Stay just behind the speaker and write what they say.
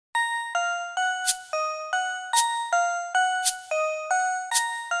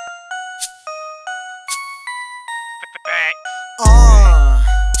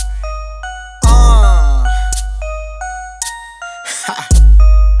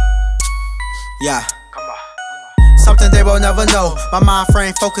Yeah. Something they will never know. My mind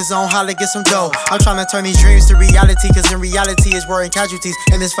frame focus on how to get some dough. I'm trying to turn these dreams to reality, cause in reality it's worrying casualties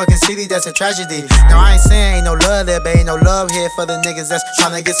in this fucking city, that's a tragedy. Now I ain't saying ain't no love there, but ain't no love here for the niggas that's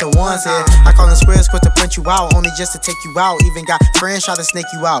trying to get some ones here. I call them squares quick to print you out, only just to take you out. Even got friends try to snake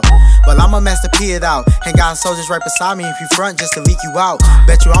you out, but I'm a master P it out. And got soldiers right beside me if you front just to leak you out.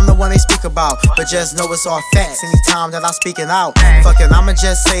 Bet you I'm the one they speak about, but just know it's all facts anytime that I'm speaking out. Fuck it, I'ma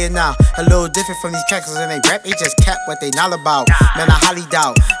just say it now. A little different from these cats and they rap, they just cap what they not about. Man, I highly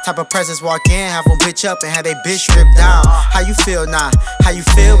doubt type of presence walk in, have them bitch up and have they bitch stripped down. How you feel now? How you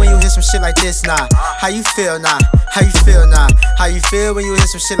feel when you hear some shit like this now? How you feel now? How you feel now? How you feel when you hear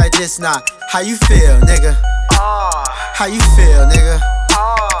some shit like this now? How you feel, nigga? How you feel, nigga?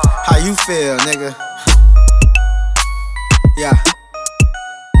 How you feel, nigga? Yeah.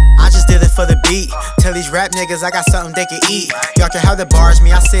 I just did it for the beat. Tell these rap niggas I got something they can eat. Y'all can have the bars,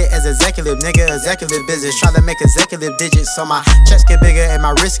 me I sit as executive, nigga, executive business. Try to make executive digits so my chest get bigger and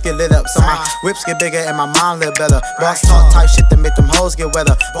my wrist get lit up, so my whips get bigger and my mind live better. Boss talk type shit to make them hoes get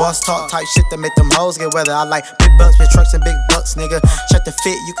weather. Boss talk type shit to make them hoes get weather. I like big bucks, big trucks and big bucks, nigga. Check the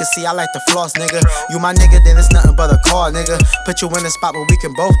fit, you can see I like the floss, nigga. You my nigga, then it's nothing but a car, nigga. Put you in the spot where we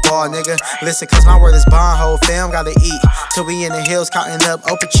can both ball, nigga. Listen, cause my word is bond, whole fam gotta eat. Till we in the hills counting up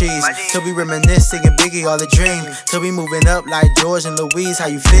open cheese. Till we reminiscing and Biggie all the dream. Till we moving up like George and Louise. How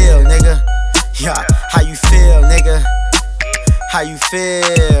you feel, nigga? Yeah, how you feel, nigga? How you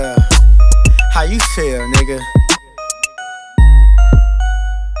feel? How you feel, nigga?